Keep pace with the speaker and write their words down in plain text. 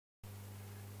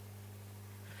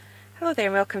Hello there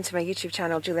and welcome to my YouTube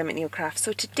channel, Julia McNeil Crafts.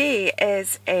 So today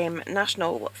is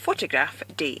National Photograph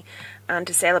Day, and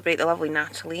to celebrate, the lovely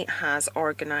Natalie has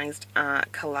organised a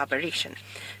collaboration.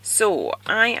 So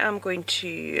I am going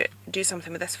to do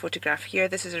something with this photograph here.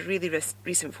 This is a really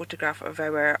recent photograph of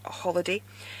our holiday.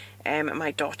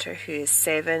 My daughter, who is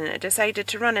 7, decided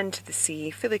to run into the sea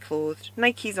fully clothed,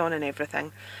 Nikes on and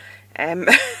everything. And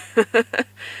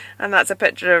that's a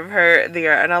picture of her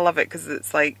there, and I love it because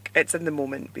it's like it's in the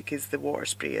moment because the water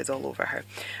spray is all over her.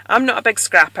 I'm not a big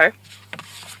scrapper,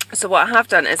 so what I have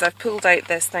done is I've pulled out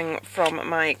this thing from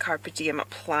my Carpe Diem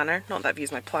planner. Not that I've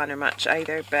used my planner much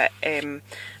either, but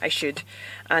I should.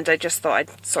 And I just thought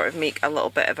I'd sort of make a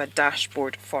little bit of a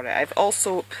dashboard for it. I've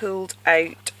also pulled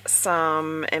out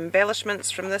some embellishments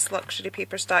from this luxury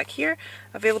paper stack here,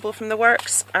 available from the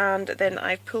works. And then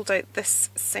I've pulled out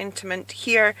this sentiment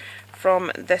here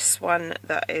from this one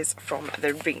that is from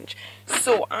the range.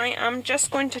 So I am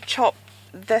just going to chop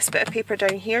this bit of paper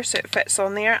down here so it fits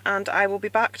on there, and I will be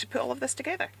back to put all of this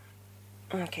together.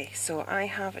 Okay, so I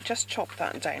have just chopped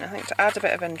that down. I think to add a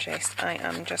bit of interest, I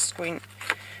am just going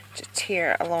to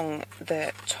tear along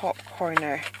the top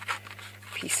corner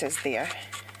pieces there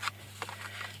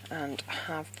and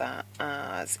have that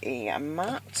as a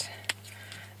mat,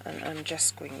 and I'm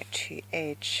just going to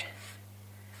edge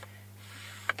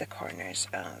the corners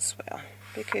as well,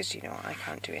 because you know I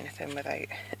can't do anything without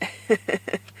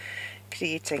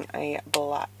creating a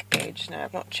black edge. Now,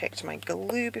 I've not checked my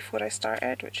glue before I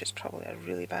started, which is probably a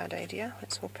really bad idea.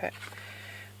 Let's hope it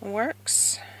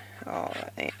works. Oh,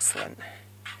 excellent.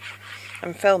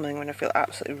 I'm filming when I feel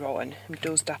absolutely rotten. I'm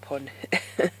dozed up on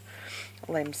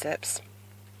lime sips.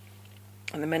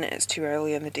 And the minute it's too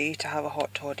early in the day to have a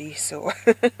hot toddy, so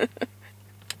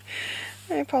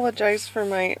I apologise for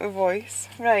my voice.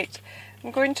 Right,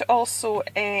 I'm going to also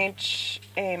edge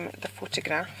the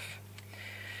photograph.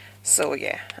 So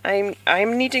yeah,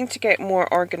 I'm needing to get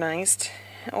more organised.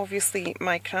 Obviously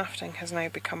my crafting has now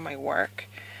become my work,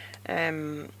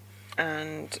 and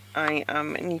I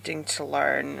am needing to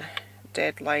learn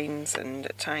deadlines and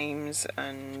times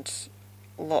and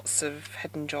lots of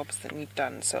hidden jobs that need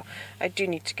done, so I do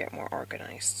need to get more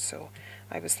organised. So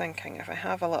I was thinking if I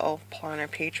have a little planner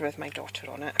page with my daughter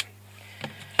on it,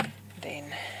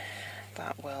 then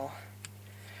that will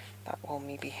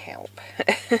maybe help.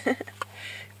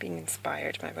 Being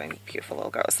inspired by my beautiful little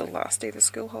girl. It's the last day of the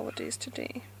school holidays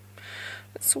today.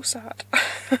 It's so sad.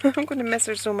 I'm going to miss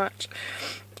her so much.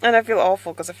 And I feel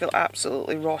awful because I feel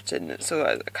absolutely rotten, so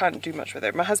I can't do much with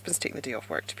her. My husband's taking the day off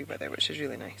work to be with her, which is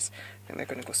really nice. I think they're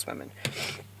going to go swimming.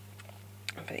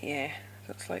 But yeah,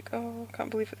 it's like, oh, I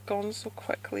can't believe it's gone so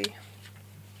quickly.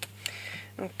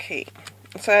 Okay,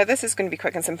 so this is going to be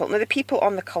quick and simple. Now, the people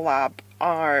on the collab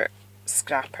are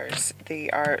scrappers. They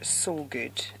are so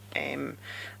good.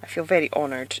 I feel very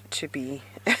honoured to be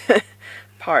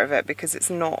part of it because it's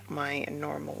not my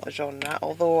normal genre,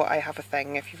 although I have a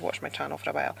thing, if you've watched my channel for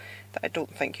a while, that I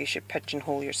don't think you should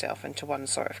pigeonhole yourself into one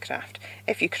sort of craft.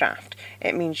 If you craft,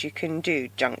 it means you can do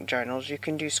junk journals, you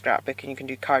can do scrapbooking, you can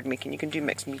do card making, you can do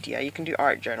mixed media, you can do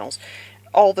art journals.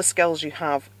 All the skills you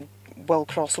have will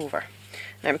cross over.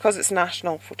 Now, because it's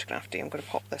National Photograph Day, I'm going to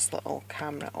pop this little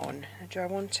camera on. Do I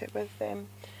want it with a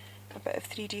bit of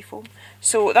 3D foam?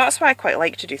 So that's why I quite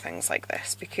like to do things like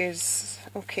this, because,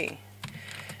 okay,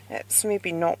 it's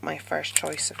maybe not my first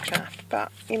choice of craft,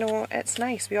 but you know, it's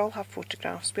nice. We all have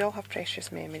photographs, we all have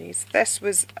precious memories. This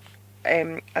was,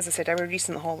 as I said, our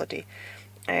recent holiday,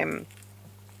 and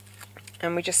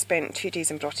we just spent 2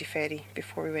 days in Broughty Ferry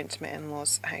before we went to my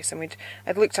in-laws' house, and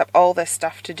I'd looked up all this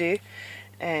stuff to do,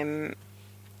 and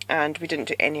we didn't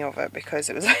do any of it because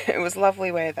it was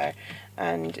lovely weather,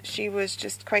 and she was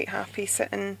just quite happy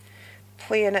sitting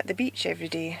playing at the beach every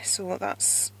day, so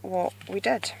that's what we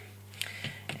did.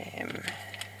 I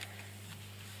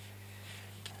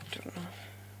don't know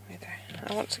whether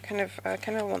I want to I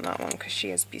kind of want that one because she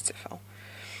is beautiful.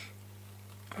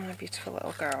 And a beautiful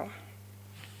little girl.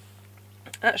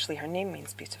 Actually, her name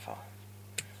means beautiful.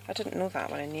 I didn't know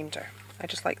that when I named her. I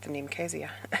just like the name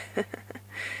Kezia.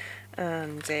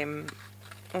 And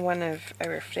one of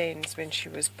our friends, when she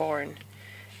was born,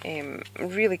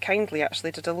 really kindly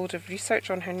actually did a load of research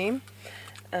on her name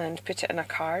and put it in a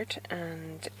card,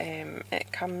 and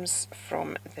it comes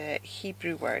from the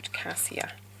Hebrew word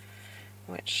cassia,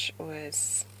 which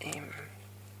was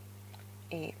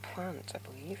a plant, I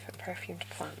believe, a perfumed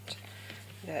plant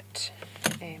that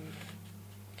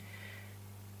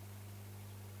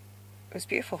was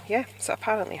beautiful. Yeah, so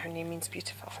apparently her name means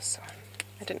beautiful, so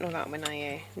I didn't know that when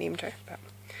I named her, but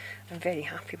I'm very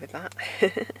happy with that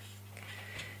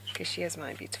because she is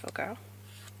my beautiful girl.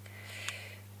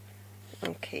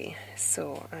 Okay,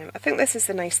 so I think this is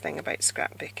the nice thing about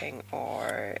scrapbooking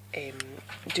or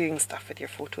doing stuff with your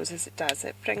photos, is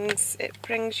it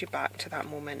brings you back to that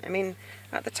moment. I mean,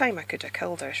 at the time I could have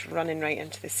killed her running right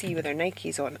into the sea with her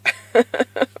Nikes on. I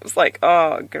was like,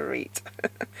 oh great.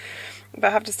 But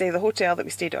I have to say, the hotel that we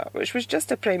stayed at, which was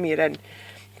just a Premier Inn,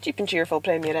 cheap and cheerful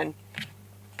Premier Inn,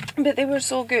 but they were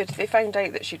so good. They found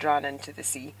out that she'd ran into the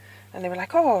sea and they were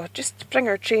like, oh, just bring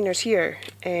our trainers here,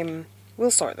 we'll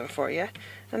sort them for you.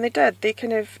 And they did. They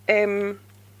kind of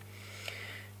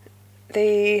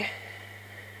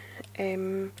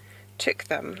took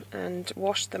them and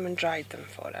washed them and dried them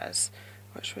for us,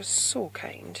 which was so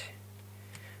kind.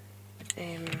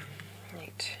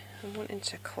 Right, I'm wanting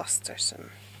to cluster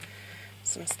some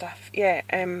stuff. Yeah,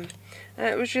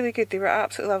 it was really good. They were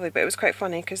absolutely lovely, but it was quite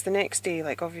funny because the next day,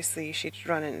 like, obviously she'd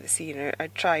run into the sea and I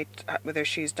tried with her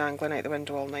shoes dangling out the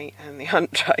window all night and they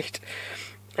hadn't dried.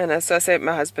 And so I sent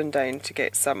my husband down to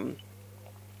get some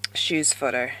shoes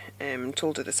for her,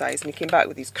 told her the size, and he came back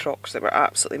with these Crocs that were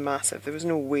absolutely massive. There was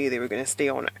no way they were going to stay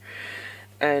on her.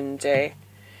 And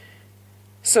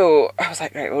so I was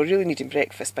like, right, well, we're really needing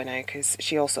breakfast by now because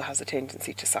she also has a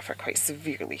tendency to suffer quite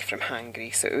severely from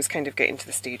hangry. So it was kind of getting to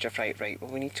the stage of, right,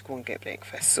 well, we need to go and get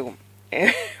breakfast. So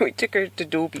we took her to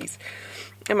Dobies.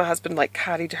 And my husband like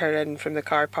carried her in from the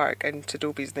car park into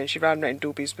Dobies, and then she ran around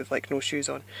Dobies with like no shoes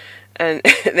on. And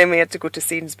then we had to go to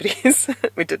Sainsbury's.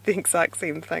 We did the exact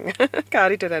same thing.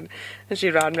 Carried her in and she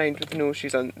ran around with no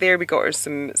shoes on. There we got her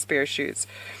some spare shoes.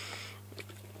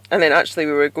 And then actually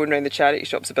we were going around the charity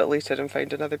shops a bit later and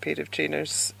found another pair of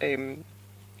trainers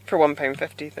for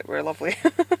 £1.50 that were lovely.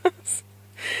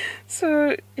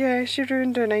 So yeah, she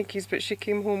ruined her Nikes, but she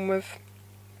came home with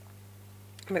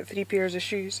about 3 pairs of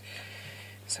shoes.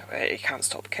 So you can't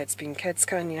stop kids being kids,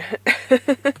 can you?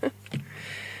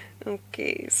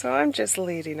 Okay, so I'm just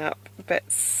layering up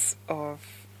bits of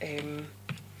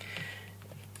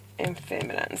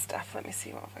effeminate and stuff. Let me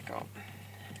see, what have I got?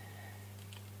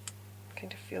 I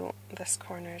kind of feel this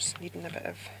corner's needing a bit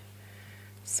of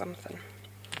something.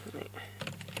 Right.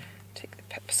 Take the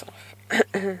pips off.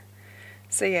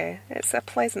 So yeah, it's a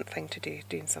pleasant thing to do,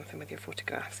 doing something with your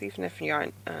photographs. Even if you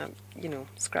aren't, you know,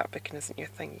 scrapbooking isn't your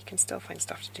thing, you can still find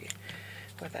stuff to do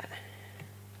with it.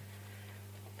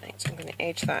 Right, so I'm going to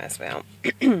edge that as well.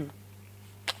 Because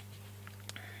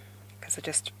I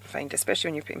just find, especially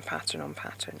when you're putting pattern on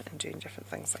pattern and doing different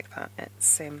things like that,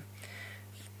 it's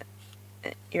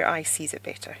your eye sees it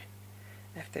better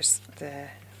if there's the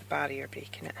barrier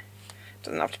breaking it. It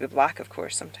doesn't have to be black, of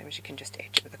course. Sometimes you can just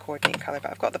edge it with a coordinate colour,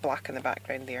 but I've got the black in the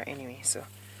background there anyway, so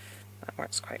that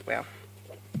works quite well.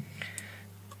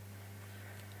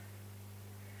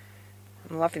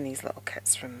 I'm loving these little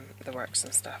kits from the Works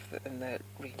and stuff that in the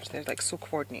range. They're like so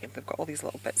coordinated. They've got all these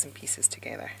little bits and pieces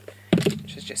together,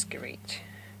 which is just great.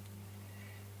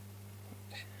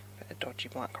 Bit of dodgy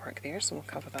black work there, so we'll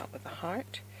cover that with the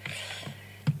heart.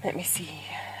 Let me see.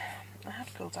 I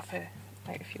have pulled up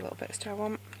quite a few little bits. Do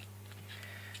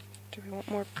we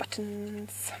want more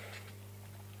buttons?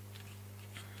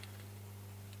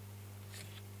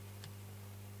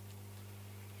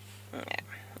 Yeah,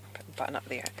 I'll put the button up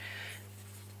there.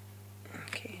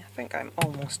 Okay, I think I'm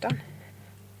almost done.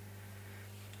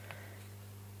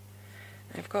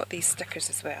 I've got these stickers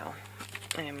as well,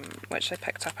 which I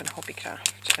picked up in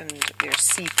Hobbycraft, and they're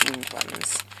sea-themed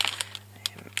ones.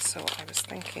 So I was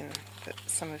thinking that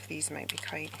some of these might be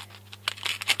quite...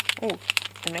 Oh,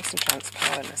 they're nice and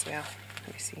transparent as well.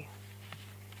 Let me see.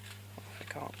 What have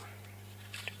I got?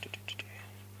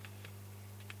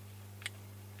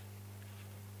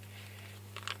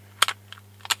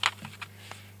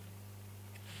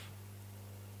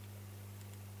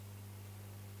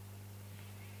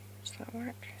 Does that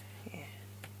work? Yeah.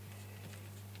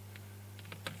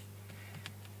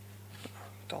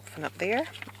 Dolphin up there,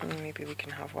 and maybe we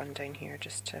can have one down here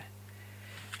just to...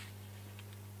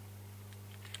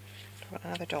 Want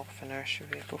another dolphin, or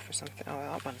should we go for something? Oh,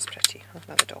 that one's pretty. I'll have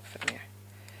another dolphin there.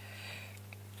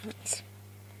 Oops.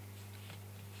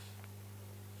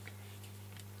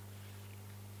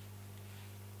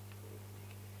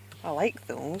 I like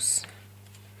those.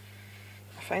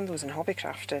 I found those in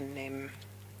Hobbycraft in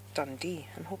Dundee.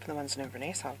 I'm hoping the ones in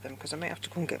Inverness have them, because I might have to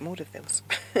go and get more of those.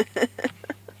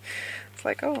 It's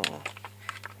like, oh,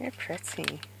 they're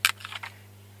pretty.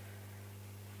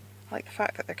 I like the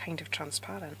fact that they're kind of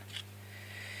transparent.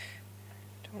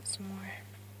 Want some more?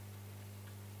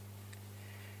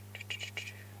 Oh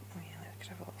yeah, I could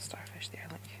have a little starfish there.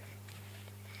 Like,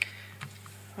 I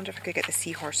wonder if I could get the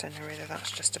seahorse in, or whether that's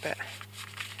just a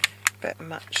bit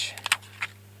much.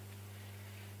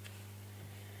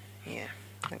 Yeah,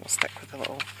 think we'll stick with the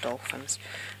little dolphins.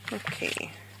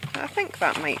 Okay, I think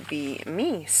that might be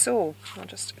me, so I'll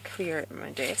just clear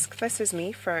my desk. This is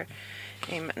me for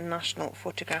National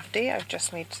Photograph Day. I've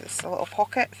just made this a little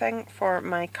pocket thing for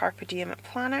my Carpe Diem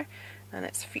planner, and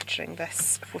it's featuring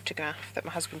this photograph that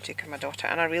my husband took of my daughter,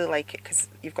 and I really like it because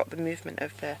you've got the movement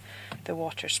of the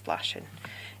water splashing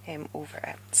over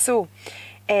it. So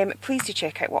please do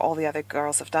check out what all the other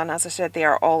girls have done. As I said, they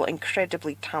are all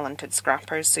incredibly talented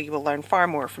scrappers, so you will learn far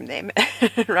more from them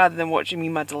rather than watching me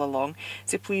muddle along.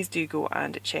 So please do go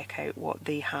and check out what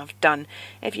they have done.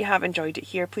 If you have enjoyed it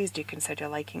here, please do consider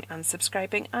liking and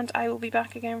subscribing, and I will be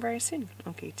back again very soon.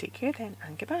 Okay, take care then,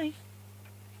 and goodbye.